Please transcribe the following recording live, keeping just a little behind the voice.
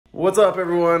What's up,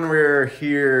 everyone? We're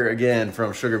here again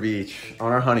from Sugar Beach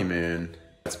on our honeymoon.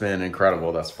 It's been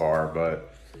incredible thus far, but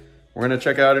we're gonna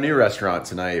check out a new restaurant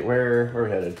tonight. Where are we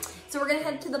headed? So we're gonna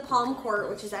head to the Palm Court,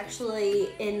 which is actually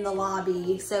in the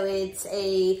lobby. So it's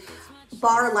a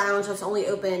bar lounge that's only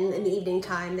open in the evening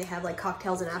time. They have like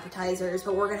cocktails and appetizers,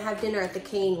 but we're gonna have dinner at the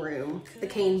Cane Room, the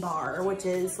Cane Bar, which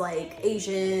is like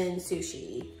Asian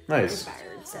sushi inspired.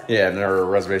 So. Yeah, and our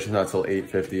reservation's not till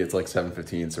 8:50. It's like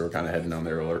 7:15, so we're kind of heading down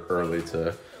there early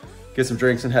to get some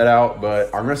drinks and head out. But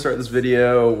I'm gonna start this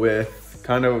video with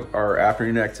kind of our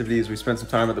afternoon activities. We spent some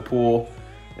time at the pool,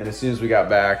 and as soon as we got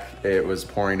back, it was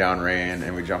pouring down rain,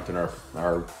 and we jumped in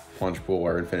our plunge pool,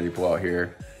 our infinity pool out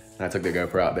here. And I took the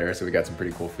GoPro out there, so we got some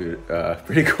pretty cool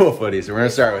footage. So we're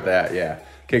gonna start with that, yeah.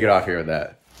 Kick it off here with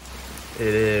that.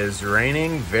 It is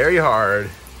raining very hard.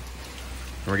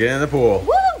 We're getting in the pool.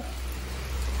 Woo!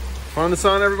 Fun the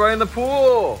sun, everybody in the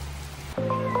pool.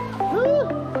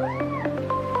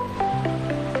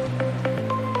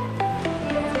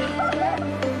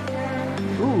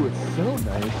 Ooh, it's so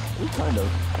nice. It's kind of.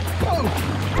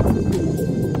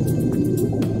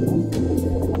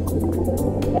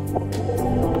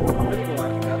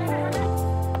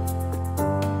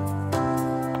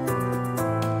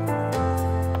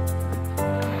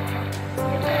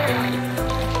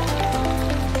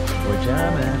 We're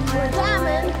jamming. We're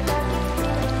jamming.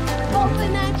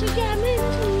 Hoping that you get me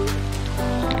too.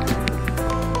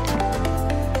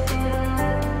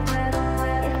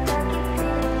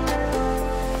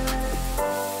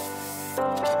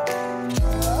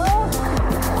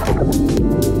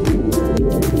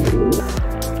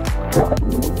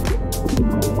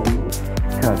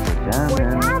 Cause we're jamming.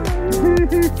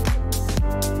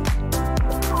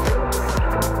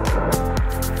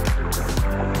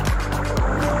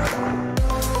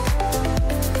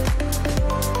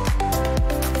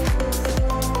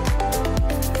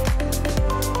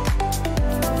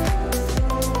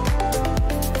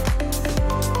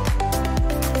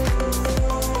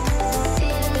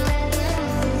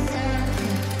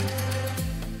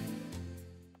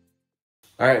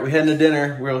 All right, we heading to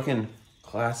dinner. We're looking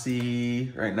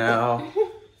classy right now.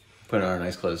 Putting on our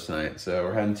nice clothes tonight. So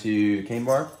we're heading to Cane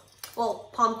Bar?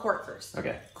 Well, Palm Court first.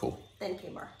 Okay, cool. Then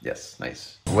Cane Bar. Yes,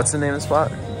 nice. What's the name of the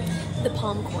spot? The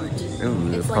Palm Court.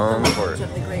 Ooh, it's the like Palm the Court.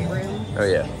 of the great room. Oh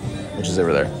yeah, which is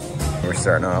over there. We're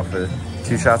starting off with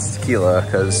 2 shots of tequila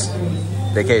because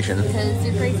vacation. Because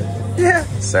you're crazy. Yeah.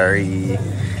 Sorry.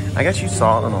 I got you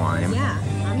salt and lime. Yeah,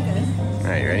 I'm good.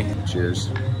 All right, you ready?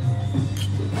 Cheers.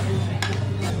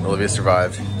 Olivia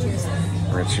survived. Cheers.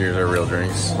 We're gonna cheers our real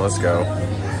drinks. Let's go.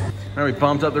 All right, we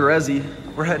pumped up the resi.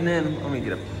 We're heading in. Let me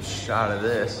get a shot of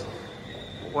this.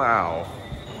 Wow.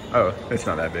 Oh, it's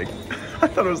not that big. I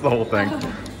thought it was the whole thing.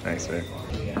 Thanks, man.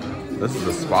 This is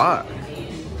the spot.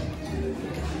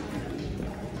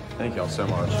 Thank y'all so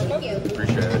much. Thank you.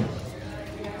 Appreciate it.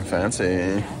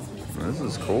 Fancy. This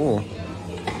is cool.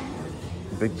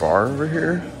 Big bar over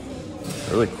here.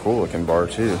 Really cool looking bar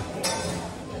too.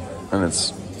 And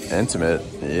it's intimate.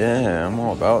 Yeah, I'm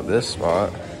all about this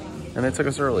spot. And they took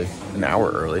us early, an hour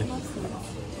early.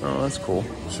 Oh, that's cool.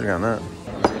 Should've gotten that.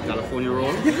 California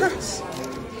roll. Yes.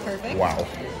 Perfect. Wow.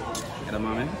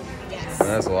 Edamame. Yes.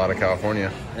 That's a lot of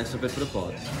California. That's a bit for the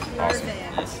pods. Awesome.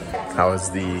 Perfect. How is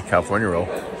the California roll?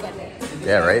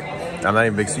 Yeah, right? I'm not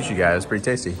even a big sushi guy. It's pretty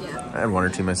tasty. Yeah. I had 1 or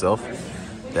 2 myself.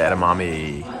 The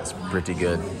edamame is pretty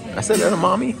good. I said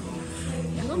edamame?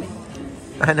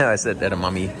 I know I said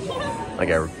edamame.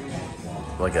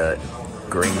 Like a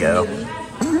gringo.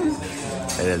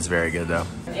 It is very good though.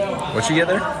 What'd you get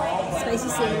there? Spicy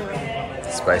salmon.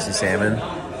 Spicy salmon.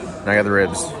 And I got the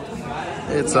ribs.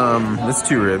 It's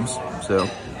 2 ribs, so I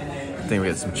think we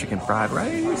got some chicken fried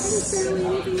rice.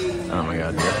 Oh my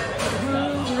god, yeah.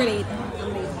 You're gonna eat them.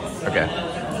 I'm gonna eat Okay.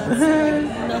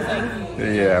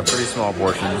 Nothing. Yeah, pretty small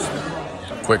portions.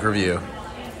 Quick review.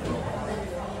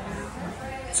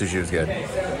 Sushi was good.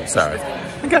 Sorry.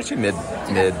 I got you mid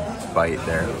bite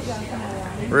there.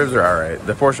 Ribs are alright.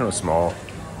 The portion was small.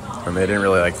 And they didn't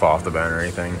really like fall off the bone or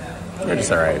anything. They're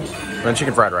just alright. And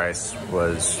chicken fried rice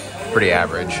was pretty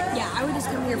average. Yeah, I would just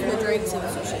come here for the drinks and the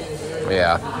sushi.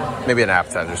 Yeah. Maybe an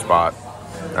appetizer spot.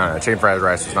 I don't know. Chicken fried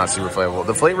rice was not super flavorful.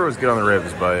 The flavor was good on the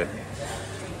ribs, but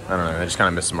I don't know. It just kind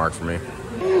of missed the mark for me.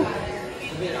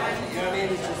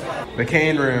 The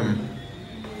Cane Room.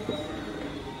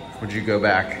 Would you go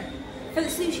back? For the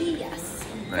sushi, yes.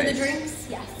 Nice. For the drinks,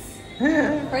 yes. For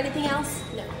anything else,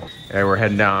 no. And we're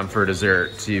heading down for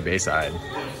dessert to Bayside.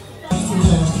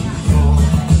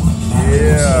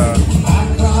 Yeah.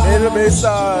 Hey, the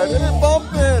Bayside. It's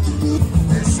bumping.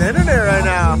 It's sitting there right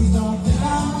now.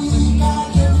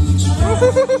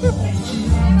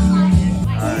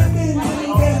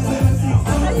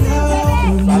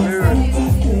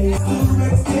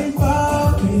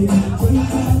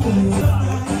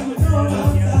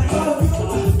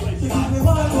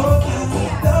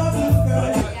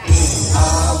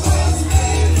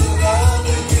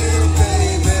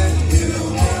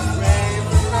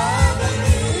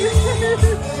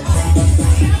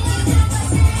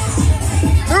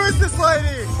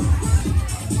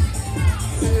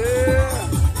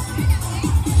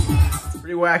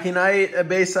 wacky night at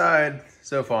Bayside.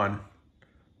 So fun. It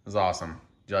was awesome.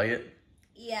 Did you like it?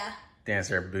 Yeah. Dance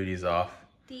their booties off.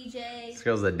 DJ. This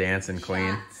girl's a dancing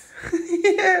queen.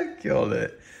 Yeah, killed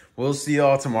it. We'll see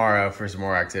y'all tomorrow for some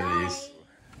more activities.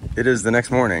 Bye. It is the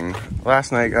next morning.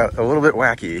 Last night got a little bit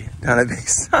wacky down at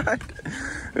Bayside.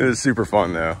 It was super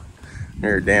fun though. We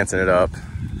were dancing it up.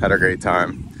 Had a great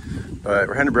time. But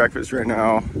we're heading to breakfast right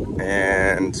now,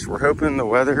 and we're hoping the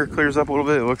weather clears up a little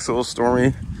bit. It looks a little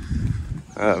stormy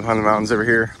behind the mountains over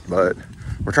here, but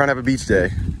we're trying to have a beach day.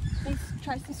 Let's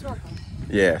try some snorkeling.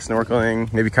 Yeah,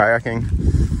 snorkeling, maybe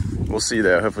kayaking. We'll see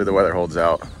though, hopefully the weather holds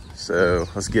out. So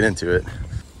let's get into it.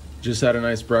 Just had a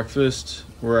nice breakfast.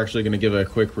 We're actually gonna give a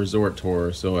quick resort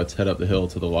tour, so let's head up the hill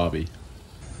to the lobby.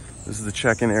 This is the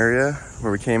check-in area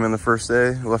where we came in the first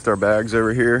day. We left our bags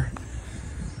over here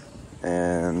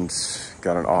and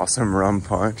got an awesome rum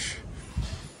punch.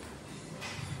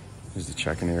 Here's the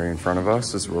check-in area in front of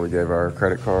us. This is where we gave our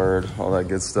credit card, all that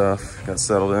good stuff. Got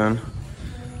settled in.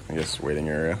 I guess waiting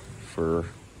area for,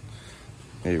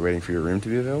 maybe waiting for your room to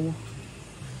be available.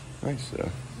 Nice,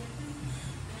 so.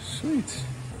 Sweet.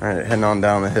 All right, heading on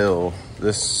down the hill.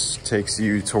 This takes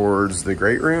you towards the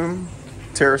Great Room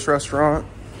Terrace Restaurant.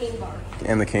 Cane bar.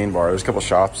 And the Cane Bar. There's a couple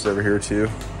shops over here too.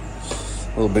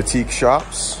 Little boutique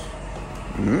shops.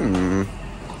 Get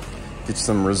you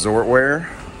some resort wear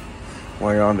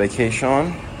while you're on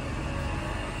vacation.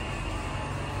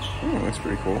 Looks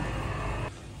pretty cool.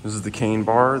 This is the Cane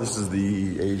Bar. This is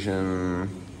the Asian,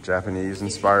 Japanese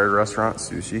inspired restaurant.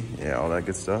 Sushi. Yeah, all that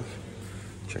good stuff.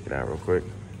 Check it out real quick.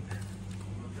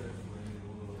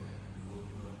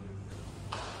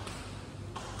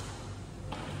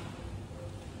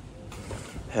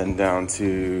 Heading down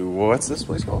to, what's this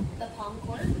place called? The Palm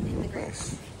Court in the Great.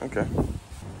 Nice. Okay.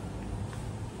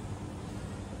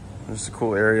 This is a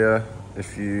cool area.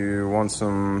 If you want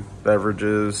some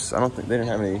beverages, I don't think they didn't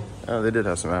have any. Oh, they did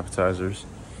have some appetizers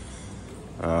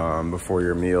before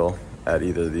your meal at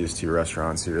either of these two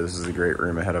restaurants here. This is the Great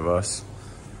Room ahead of us.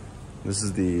 This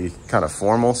is the kind of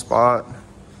formal spot.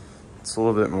 It's a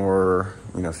little bit more,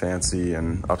 you know, fancy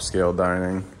and upscale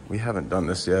dining. We haven't done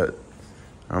this yet.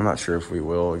 I'm not sure if we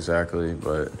will exactly,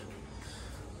 but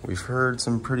we've heard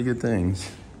some pretty good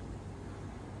things.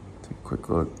 Take a quick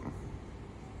look.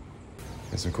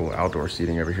 There's some cool outdoor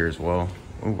seating over here as well.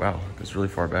 Oh wow, it's really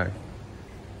far back.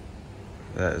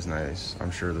 That is nice.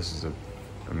 I'm sure this is an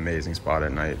amazing spot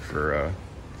at night for a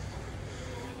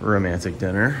romantic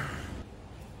dinner.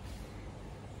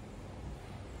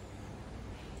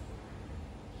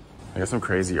 I got some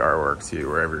crazy artwork too,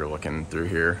 wherever you're looking through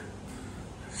here.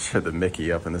 Show the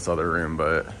Mickey up in this other room,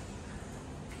 but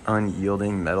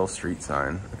unyielding metal street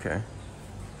sign. Okay,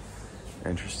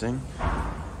 interesting.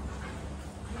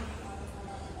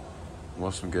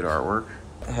 Well, some good artwork.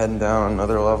 Heading down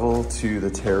another level to the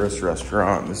Terrace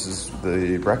Restaurant. This is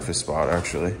the breakfast spot,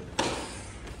 actually.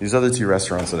 These other two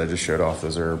restaurants that I just showed off,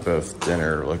 those are both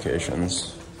dinner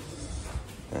locations.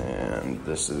 And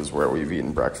this is where we've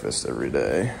eaten breakfast every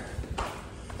day.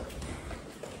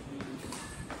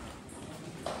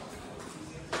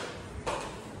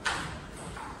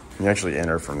 You actually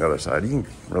enter from the other side. You can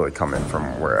really come in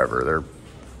from wherever.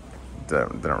 They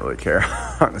don't really care,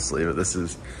 honestly, but this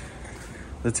is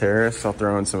the terrace. I'll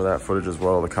throw in some of that footage as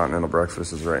well. The continental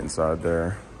breakfast is right inside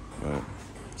there. But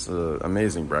it's an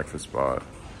amazing breakfast spot.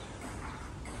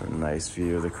 A nice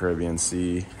view of the Caribbean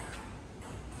Sea.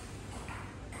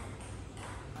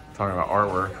 Talking about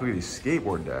artwork, look at these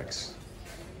skateboard decks.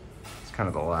 It's kind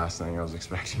of the last thing I was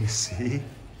expecting to see.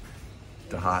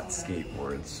 The hot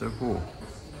skateboards, so cool.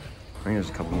 I think there's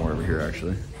a couple more over here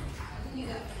actually.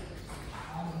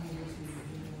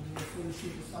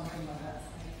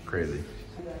 Crazy.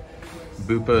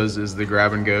 Bupa's is the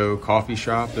grab and go coffee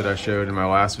shop that I showed in my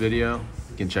last video.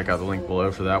 You can check out the link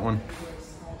below for that one.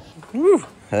 Woo!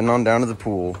 Heading on down to the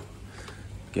pool.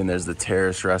 Again, there's the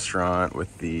Terrace Restaurant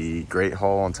with the Great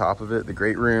Hall on top of it, the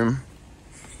Great Room.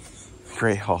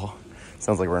 Great Hall.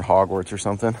 Sounds like we're in Hogwarts or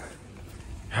something.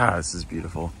 Ah, this is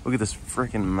beautiful. Look at this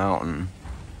freaking mountain.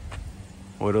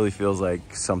 Literally feels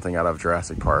like something out of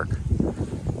Jurassic Park.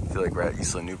 I feel like we're at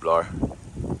Isla Nublar.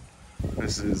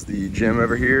 This is the gym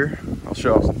over here. I'll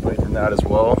show off some footage from that as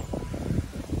well.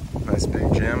 Nice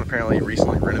big gym. Apparently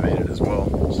recently renovated as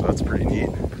well, so that's pretty neat.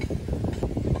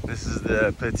 This is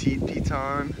the Petit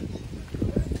Piton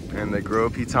and the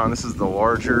Gros Piton. This is the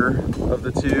larger of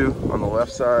the two on the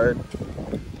left side.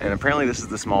 And apparently this is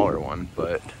the smaller one,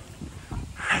 but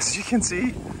as you can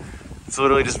see, it's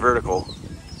literally just vertical.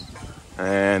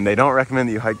 And they don't recommend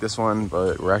that you hike this one,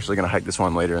 but we're actually gonna hike this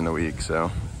one later in the week, so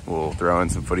we'll throw in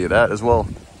some footage of that as well.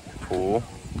 Pool.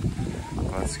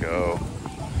 Let's go.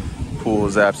 Pool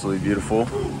is absolutely beautiful.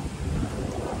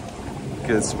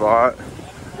 Good spot.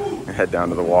 Head down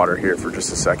to the water here for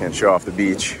just a second, show off the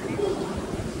beach.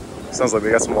 Sounds like we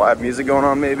got some live music going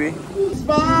on, maybe.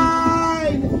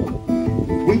 Fine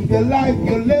with the life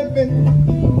you're living.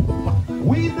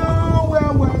 We know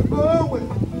where we're going,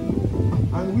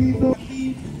 and we know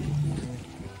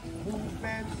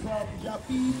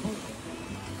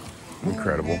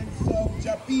incredible.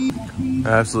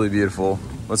 Absolutely beautiful.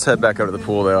 Let's head back up to the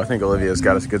pool though. I think Olivia's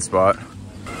got us a good spot.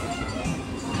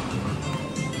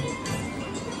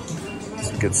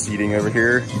 Some good seating over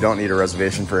here. You don't need a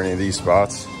reservation for any of these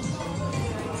spots.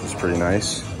 It's pretty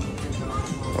nice.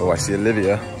 Oh, I see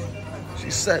Olivia.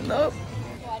 She's setting up.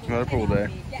 Another pool day.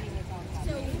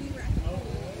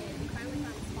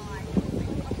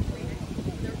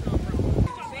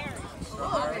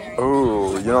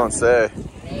 Oh, you don't say.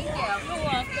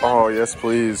 Oh, yes,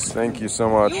 please. Thank you so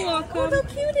much. You're welcome. Look how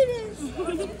cute it is.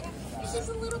 She's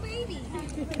a little baby.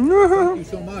 Thank you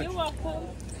so much. You're welcome.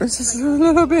 This is a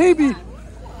little baby.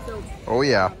 Oh,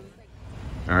 yeah.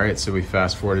 All right, so we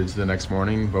fast forwarded to the next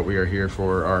morning, but we are here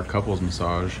for our couples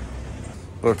massage.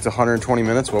 Booked 120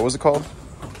 minutes. What was it called?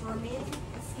 Romantic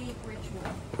escape ritual.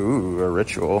 Ooh, a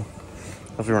ritual.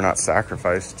 Hopefully we're not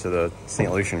sacrificed to the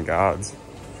St. Lucian gods.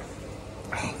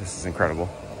 Oh, this is incredible.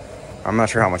 I'm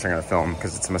not sure how much I'm gonna film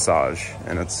because it's a massage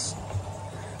and it's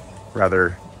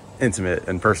rather intimate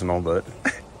and personal, but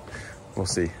we'll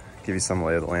see. Give you some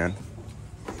lay of the land.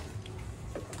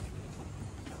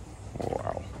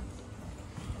 Wow.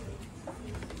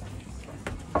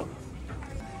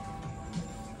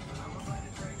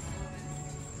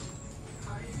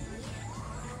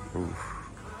 Oof.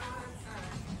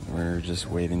 We're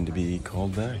just waiting to be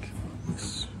called back.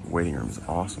 This waiting room is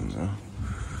awesome though.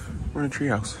 We're in a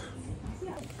treehouse.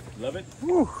 Love it?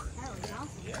 Woo.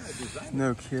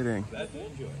 No kidding.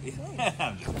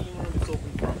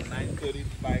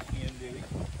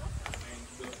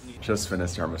 Just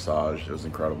finished our massage. It was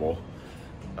incredible.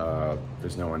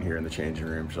 There's no one here in the changing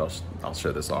room, so I'll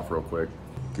show this off real quick.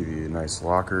 Give you nice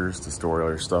lockers to store all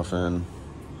your stuff in.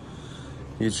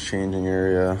 Huge changing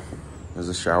area. There's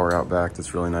a shower out back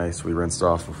that's really nice. We rinsed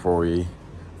off before we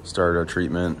started our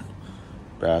treatment.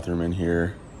 Bathroom in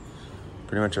here.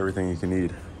 Pretty much everything you can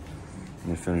need. And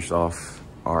we finished off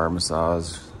our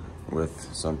massage with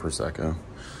some Prosecco. All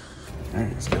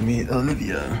right, let's go meet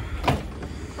Olivia.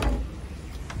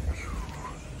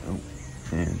 Oh,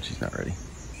 and she's not ready.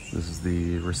 This is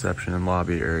the reception and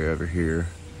lobby area over here.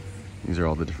 These are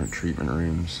all the different treatment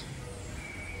rooms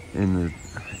in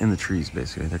the trees,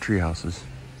 basically. They're tree houses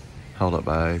held up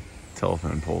by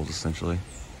telephone poles, essentially.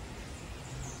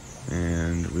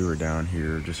 And we were down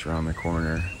here just around the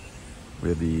corner. We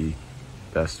had the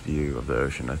best view of the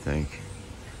ocean, I think.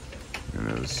 And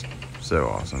it was so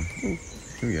awesome. Ooh,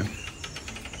 here we go.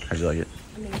 How'd you like it?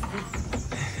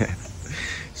 Amazing.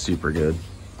 Super good.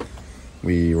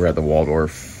 We were at the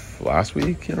Waldorf last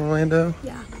week in Orlando.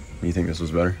 Yeah. You think this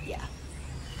was better? Yeah.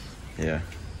 Yeah.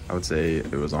 I would say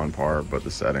it was on par, but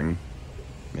the setting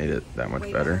made it that much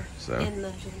better. So. And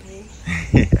the champagne.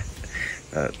 Yeah.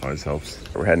 That always helps.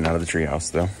 We're heading out of the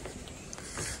treehouse though.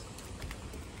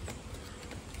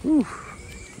 Whew.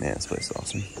 Man, this place is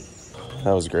awesome.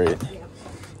 That was great.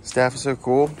 Staff is so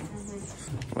cool.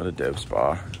 What a dope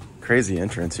spa. Crazy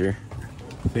entrance here.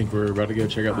 I think we're about to go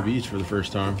check out the beach for the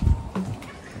first time.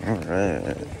 All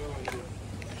right.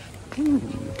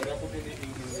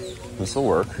 This will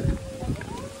work.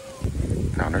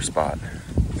 Found our spot.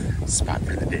 Spot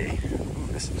for the day. Ooh,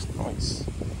 this is nice.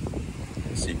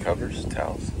 Seat covers,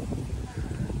 towels.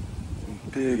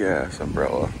 Big ass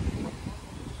umbrella.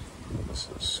 This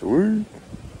is sweet.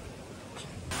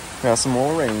 Got some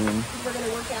more rain. We're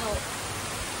gonna work out.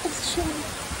 It's chilly.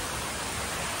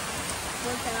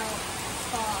 Work out.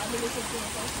 Spa. I mean, it's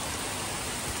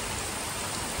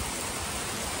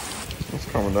It's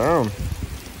coming down.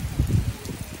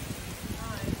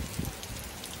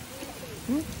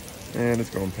 And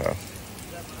it's going past.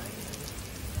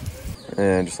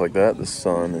 And just like that, the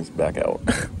sun is back out.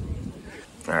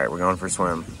 All right, we're going for a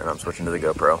swim, and I'm switching to the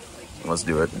GoPro. Let's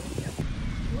do it.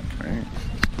 All right,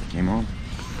 game on.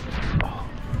 Oh.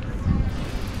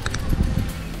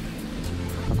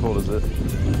 How cold is it? It's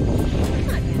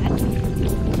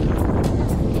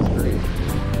great.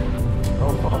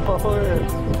 Oh, yeah.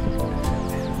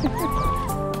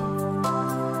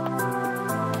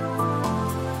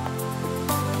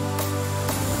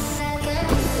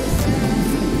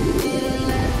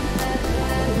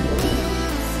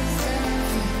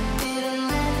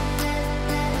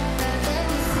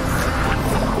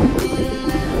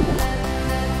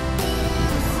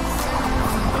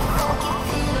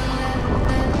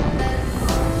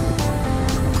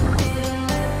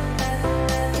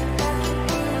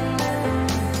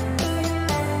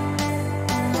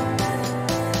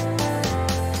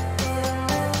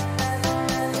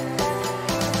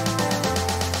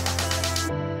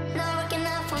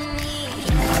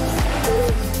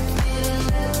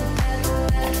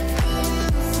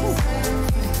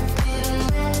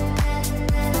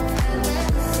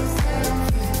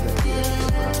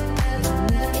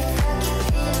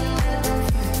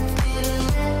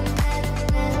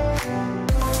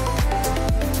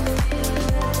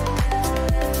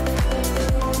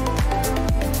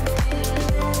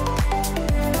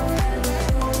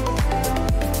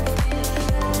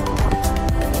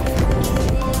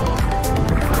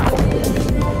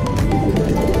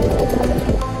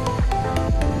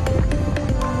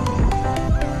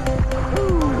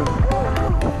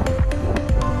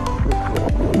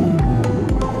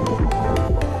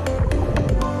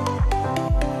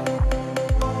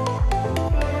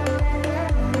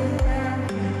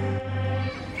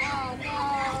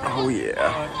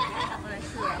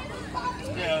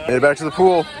 Made it back to the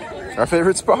pool, our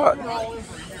favorite spot.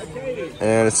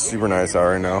 And it's super nice out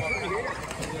right now.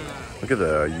 Look at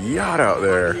the yacht out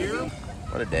there.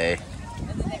 What a day.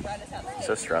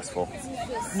 So stressful.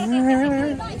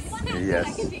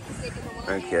 Yes.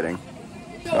 I'm kidding.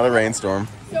 Another rainstorm.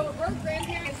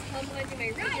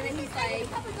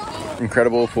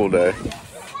 Incredible pool day.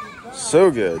 So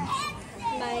good.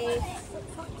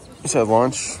 Just had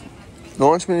lunch. The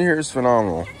lunch menu here is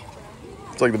phenomenal.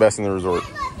 It's like the best in the resort.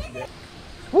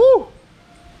 Woo!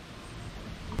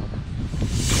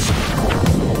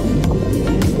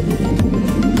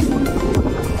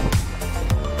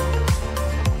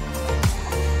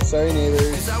 Sorry,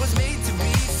 neighbors.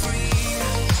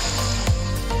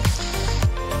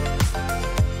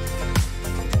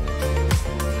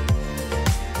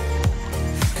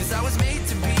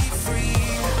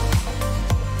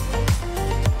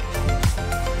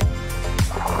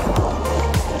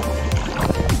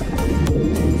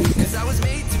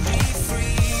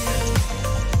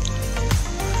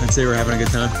 I'd say we're having a good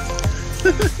time.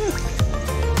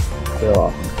 They're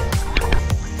awesome.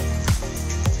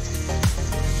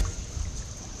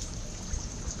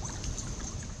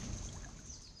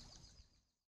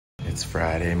 It's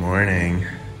Friday morning,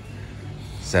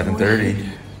 7:30.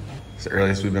 It's the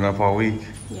earliest we've been up all week.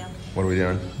 Yeah. What are we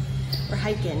doing? We're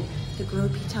hiking the GoPro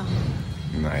Piton.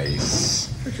 Nice.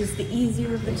 Which is the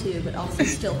easier of the two, but also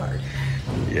still hard.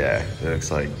 Yeah, it looks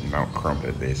like Mount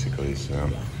Crumpet basically, so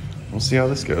we'll see how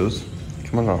this goes.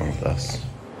 Come along with us.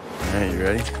 All right, you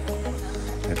ready?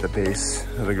 At the base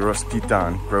of the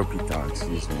GoPro Piton,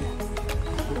 excuse me.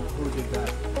 Who did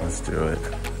that? Let's do it.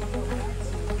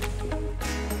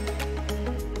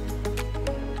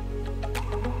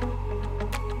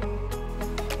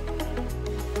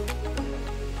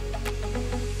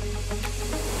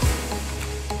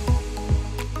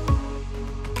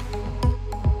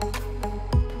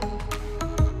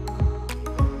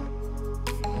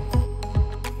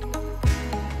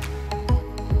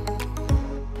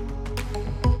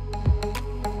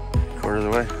 Quarter of the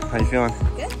way. How you feeling?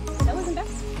 Good. That wasn't bad.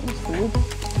 That's cool.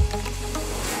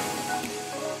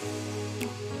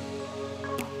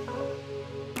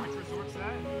 Which resort's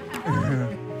that?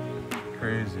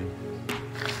 Crazy.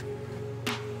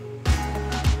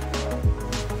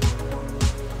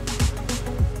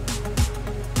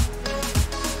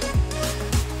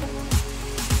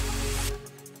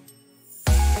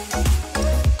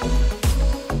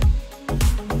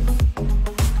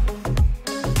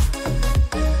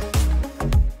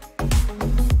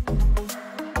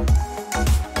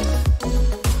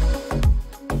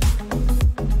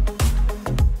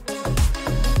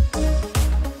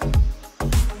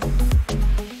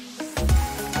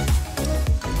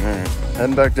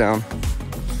 Heading back down.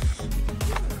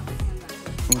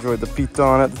 Enjoyed the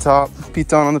Piton at the top,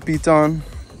 Piton on the Piton,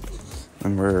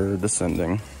 and we're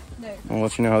descending. I'll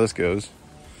let you know how this goes.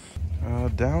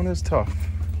 Down is tough.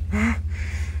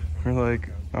 We're like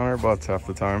on our butts half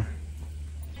the time.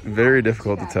 Very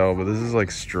difficult to tell, but this is like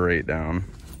straight down.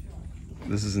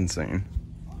 This is insane.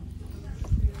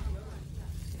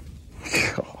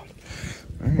 God. All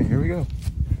right, here we go.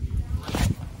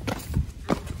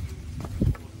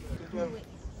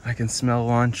 I can smell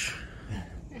lunch.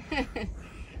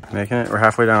 Making it? We're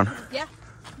halfway down. Yeah.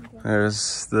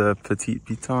 There's the Petit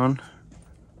Piton.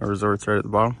 Our resort's right at the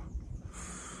bottom.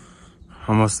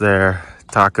 Almost there.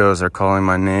 Tacos are calling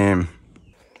my name.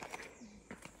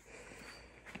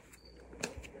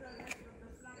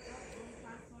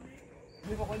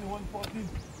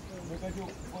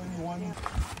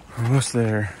 Almost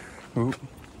there. Oop.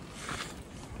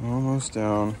 Almost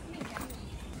down.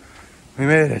 We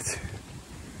made it.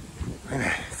 We made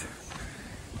it.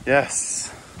 Yes.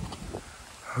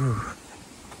 Whew.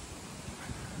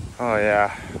 Oh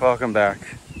yeah. Welcome back.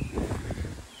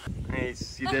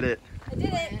 Nice. You did it. I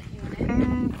did it.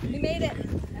 We made it.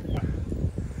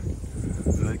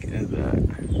 Look at that.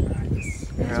 We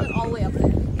just went all the way up there.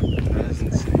 That is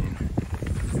insane.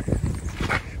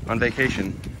 On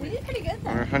vacation. We did pretty good On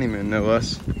our though. honeymoon, no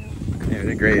less. Yeah, we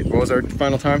did great. What was our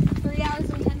final time? 3 hours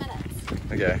and 10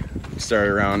 minutes. Okay. We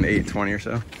started around 8:20 or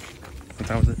so. What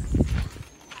time was it?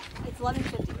 It's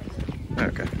 11:50.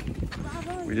 Okay.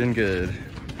 We did good.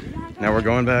 Now we're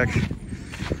going back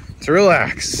to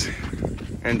relax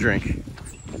and drink.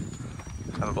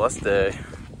 Have a blessed day.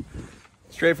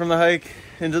 Straight from the hike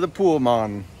into the pool,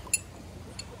 man.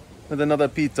 With another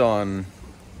Piton.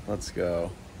 Let's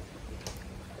go.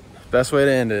 Best way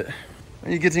to end it.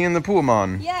 Are you getting in the pool,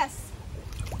 man? Yes.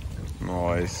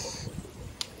 Nice.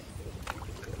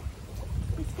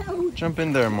 It's cold, Jump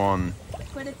in there, man.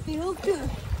 but it feels good.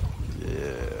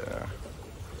 Yeah.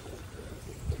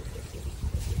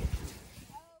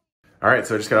 All right,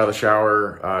 so I just got out of the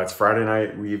shower. It's Friday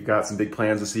night. We've got some big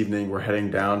plans this evening. We're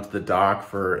heading down to the dock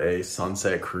for a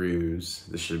sunset cruise.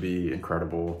 This should be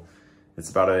incredible. It's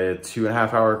about a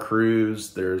 2.5-hour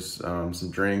cruise. There's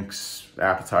some drinks,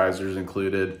 appetizers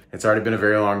included. It's already been a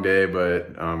very long day, but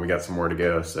we got some more to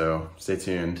go, so stay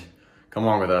tuned. Come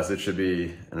along with us. It should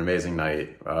be an amazing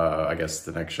night. I guess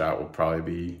the next shot will probably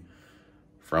be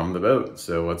from the boat,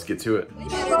 so let's get to it.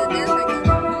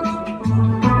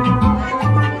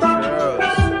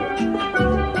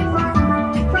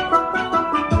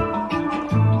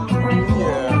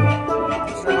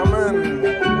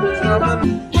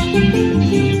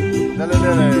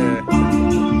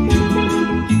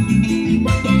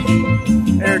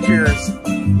 Air cheers.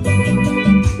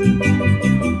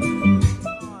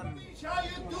 How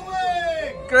you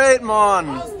doing? Great, Mon.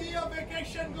 How's the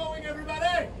vacation going,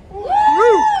 everybody? Woo!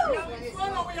 We having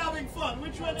fun or we having fun?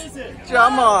 Which one is it?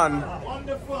 Come on.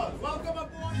 Wonderful. Welcome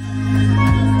aboard.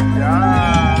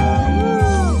 Yeah.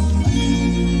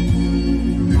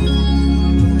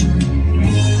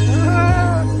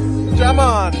 Come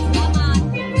on.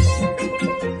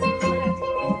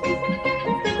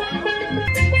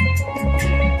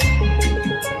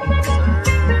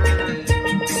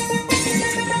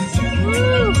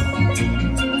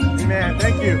 Man,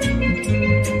 thank you.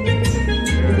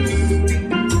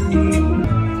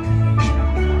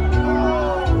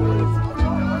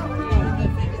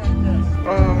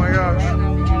 Oh my gosh.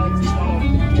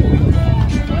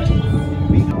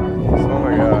 Oh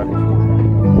my god.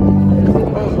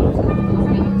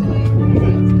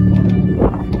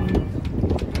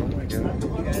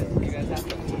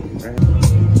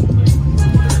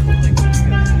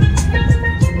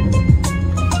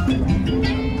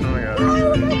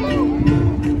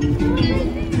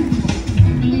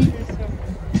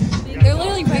 They're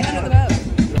literally right under the boat.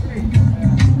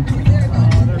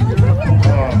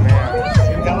 Oh man.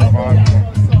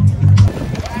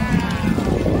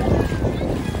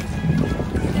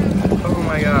 Oh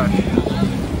my gosh.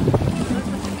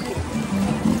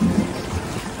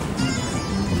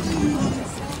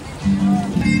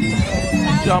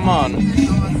 Come on.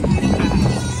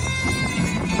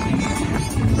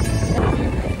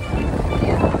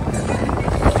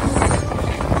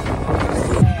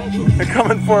 They're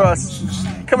coming for us.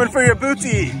 Coming for your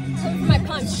booty. Coming for my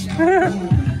punch.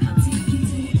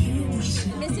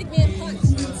 Mystic Man punch.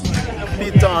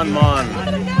 Piton, Mon. Look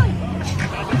at him go.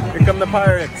 Here come the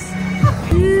pirates.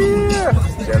 Yeah.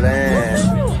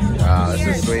 Chillin'. Wow, this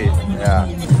is sweet. Yeah.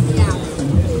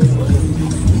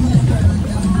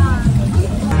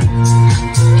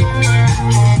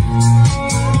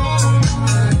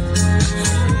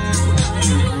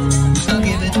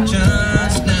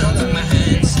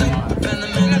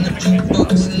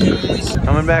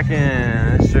 Coming back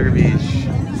in Sugar Beach.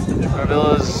 Our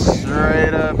villa's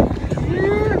right up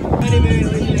here.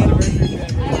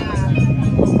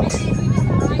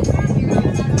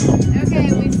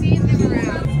 Okay, we've seen them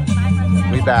around.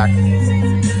 We back.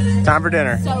 Time for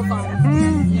dinner. So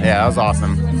fun. Yeah, that was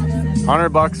awesome.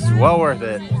 $100, well worth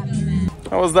it.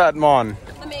 How was that, Mon?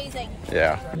 Amazing.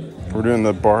 Yeah. We're doing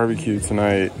the barbecue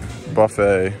tonight,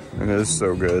 buffet, and it is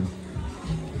so good.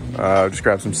 Just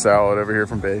grabbed some salad over here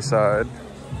from Bayside.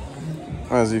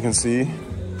 As you can see,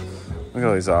 look at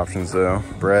all these options though.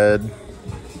 Bread,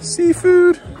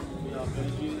 seafood.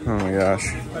 Oh my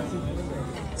gosh.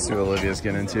 Let's see what Olivia's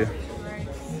getting into.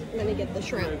 I'm gonna get the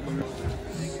shrimp.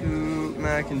 Soup,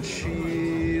 mac and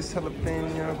cheese,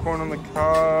 jalapeno, corn on the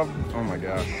cob. Oh my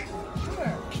gosh.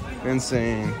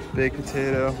 Insane. Baked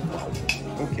potato.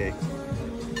 Okay.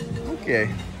 Okay.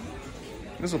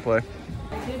 This will play.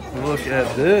 Look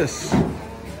at this.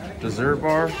 Dessert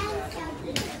bar.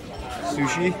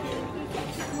 Sushi.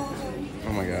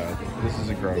 Oh my god. This is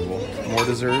incredible. More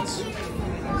desserts.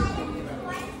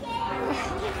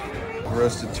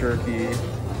 Roasted turkey.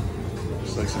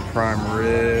 Just like some prime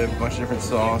rib. Bunch of different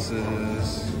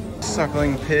sauces.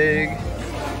 Suckling pig.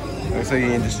 Looks like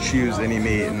you can just choose any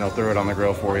meat and they'll throw it on the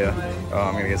grill for you. Oh,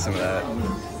 I'm gonna get some of that.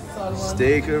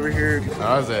 Steak over here.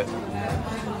 How's it?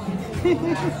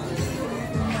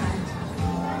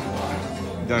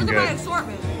 Done Look at my good.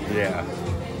 assortment. Yeah.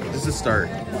 Just a start.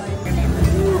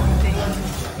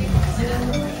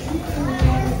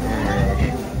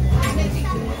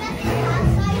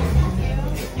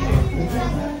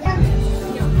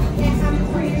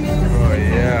 Oh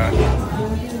yeah.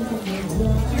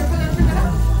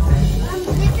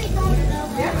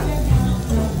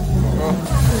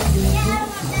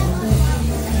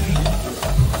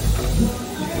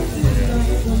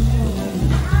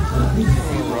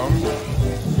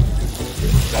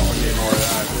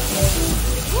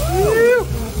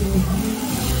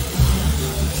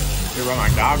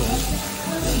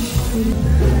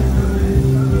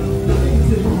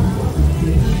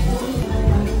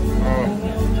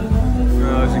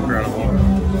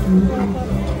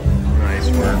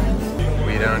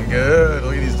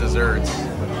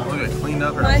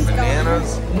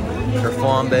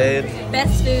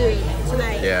 food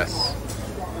tonight. Yes.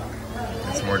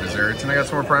 Got some more desserts, and I got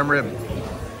some more prime rib.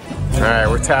 All right,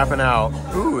 we're tapping out.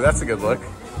 Ooh, that's a good look.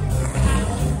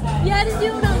 You had to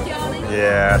do it on Johnny.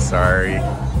 Yeah, sorry.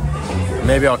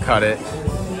 Maybe I'll cut it.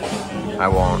 I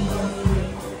won't.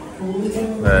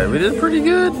 But we did pretty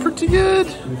good, pretty good.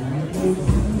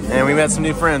 And we met some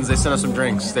new friends. They sent us some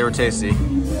drinks. They were tasty.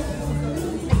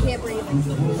 I can't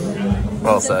breathe.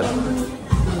 Well said.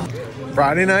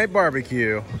 Friday night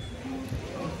barbecue.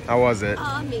 How was it?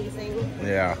 Amazing.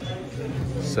 Yeah.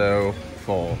 So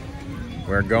full.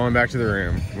 We're going back to the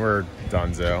room. We're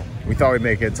donezo. We thought we'd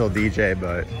make it till DJ,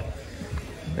 but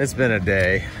it's been a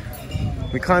day.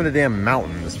 We climbed a damn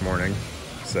mountain this morning,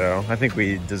 so I think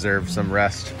we deserve some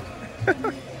rest.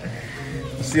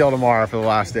 We'll see y'all tomorrow for the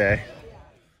last day.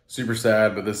 Super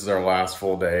sad, but this is our last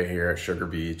full day here at Sugar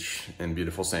Beach in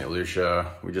beautiful St.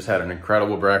 Lucia. We just had an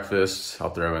incredible breakfast.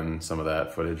 I'll throw in some of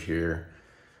that footage here.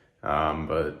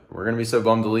 But we're gonna be so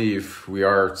bummed to leave. We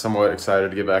are somewhat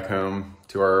excited to get back home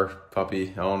to our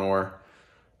puppy, Eleanor.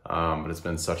 But it's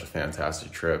been such a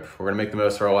fantastic trip. We're gonna make the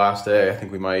most of our last day. I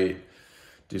think we might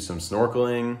do some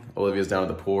snorkeling. Olivia's down at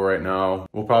the pool right now.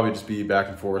 We'll probably just be back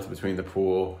and forth between the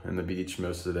pool and the beach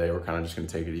most of the day. We're kind of just gonna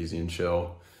take it easy and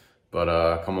chill.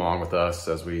 But come along with us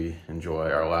as we enjoy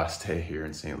our last day here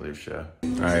in St. Lucia.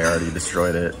 I already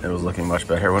destroyed it. It was looking much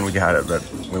better when we got it, but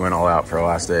we went all out for our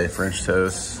last day. French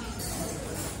toast.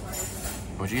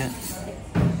 What'd you get?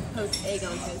 Poached egg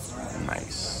on toast.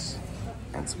 Nice.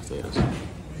 And some potatoes.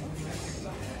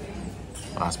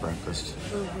 Last breakfast.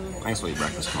 I guess we'll eat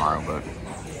breakfast tomorrow, but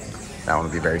that one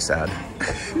would be very sad.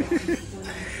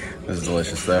 This is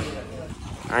delicious though.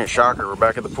 All right, shocker, we're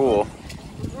back at the pool.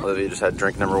 Olivia just had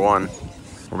drink number 1.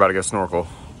 We're about to go snorkel.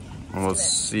 And we'll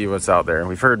see what's out there.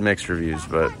 We've heard mixed reviews,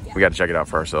 but we got to check it out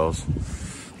for ourselves.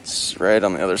 It's right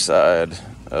on the other side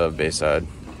of Bayside.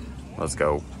 Let's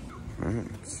go.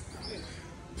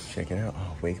 Check it out.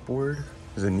 Oh, wakeboard.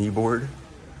 There's a knee board.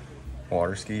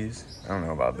 Water skis. I don't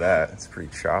know about that. It's pretty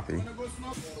choppy.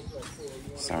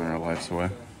 Sounding our lives away.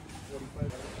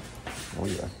 Oh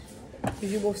yeah.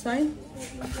 Did you both sign?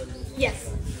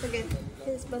 Yes, we're good.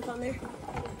 It's both on there.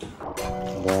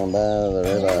 Going by the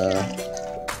river.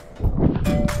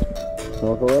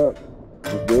 Snorkel up.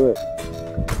 Let's do it.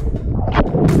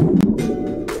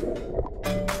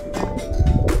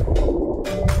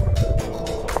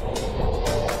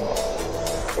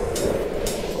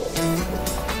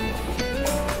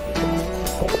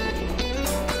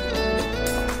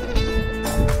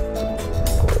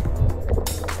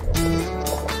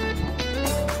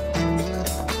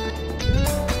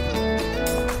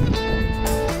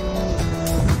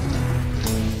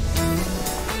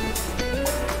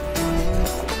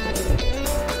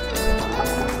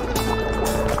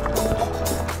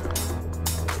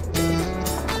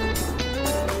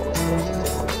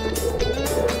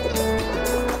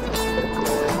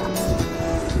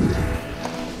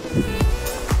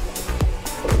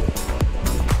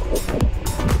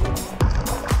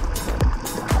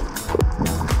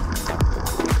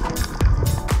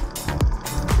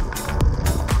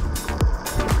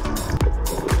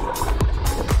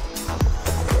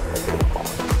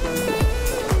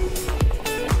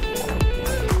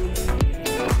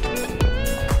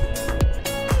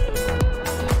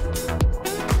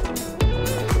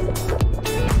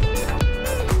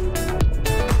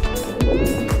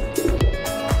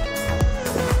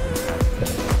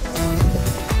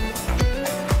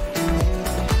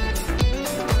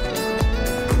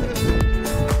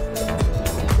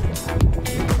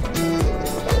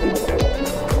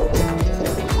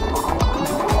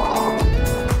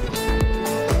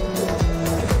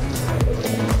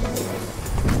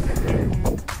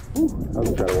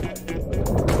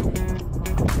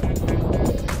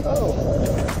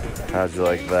 How'd you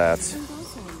like that?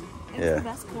 Yeah. The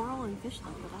best coral and fish that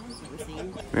I've ever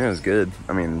seen. Yeah, it was good.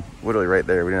 I mean, literally right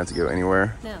there. We didn't have to go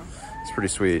anywhere. No. It's pretty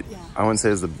sweet. Yeah. I wouldn't say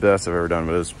it was the best I've ever done,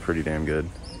 but it was pretty damn good.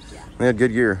 Yeah. We had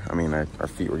good gear. I mean, our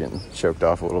feet were getting choked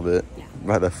off a little bit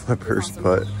by the flippers, Awesome.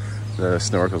 but the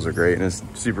snorkels are great and it's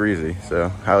super easy. So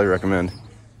highly recommend.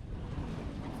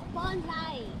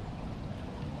 Bonsai.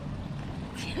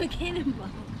 Cannonball.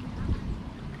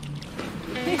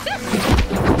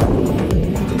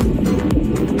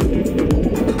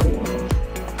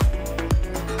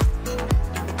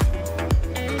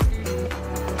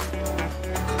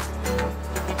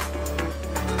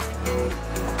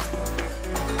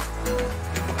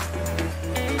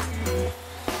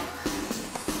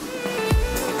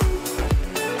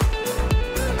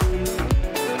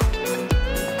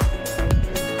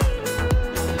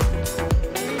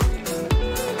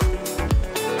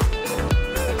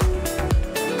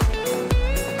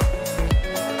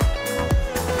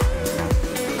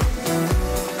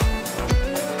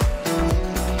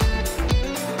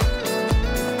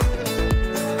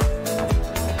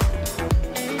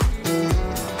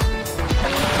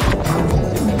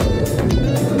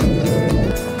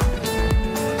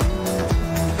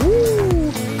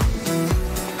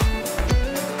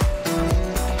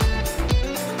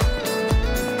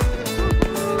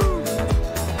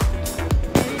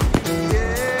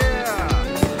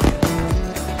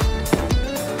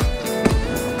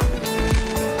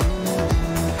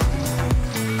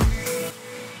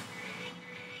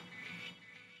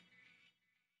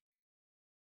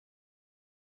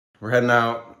 we're heading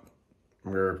out.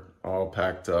 We're all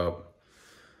packed up.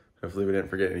 Hopefully we didn't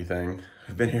forget anything.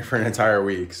 I've been here for an entire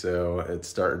week, so it's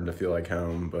starting to feel like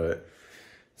home, but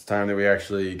it's time that we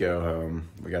actually go home.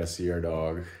 We got to see our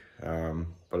dog,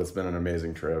 but it's been an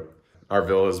amazing trip. Our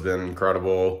villa has been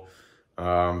incredible.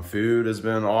 Food has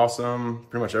been awesome.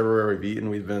 Pretty much everywhere we've eaten,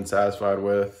 we've been satisfied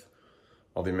with.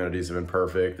 All the amenities have been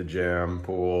perfect. The gym,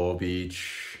 pool,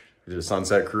 beach. We did a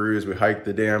sunset cruise. We hiked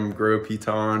the damn Gros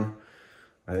Piton.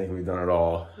 I think we've done it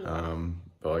all.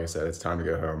 But like I said, it's time to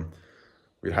go home.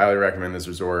 We'd highly recommend this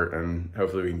resort, and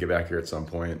hopefully we can get back here at some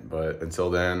point. But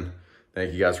until then,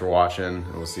 thank you guys for watching,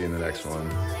 and we'll see you in the next one.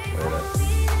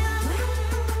 Later.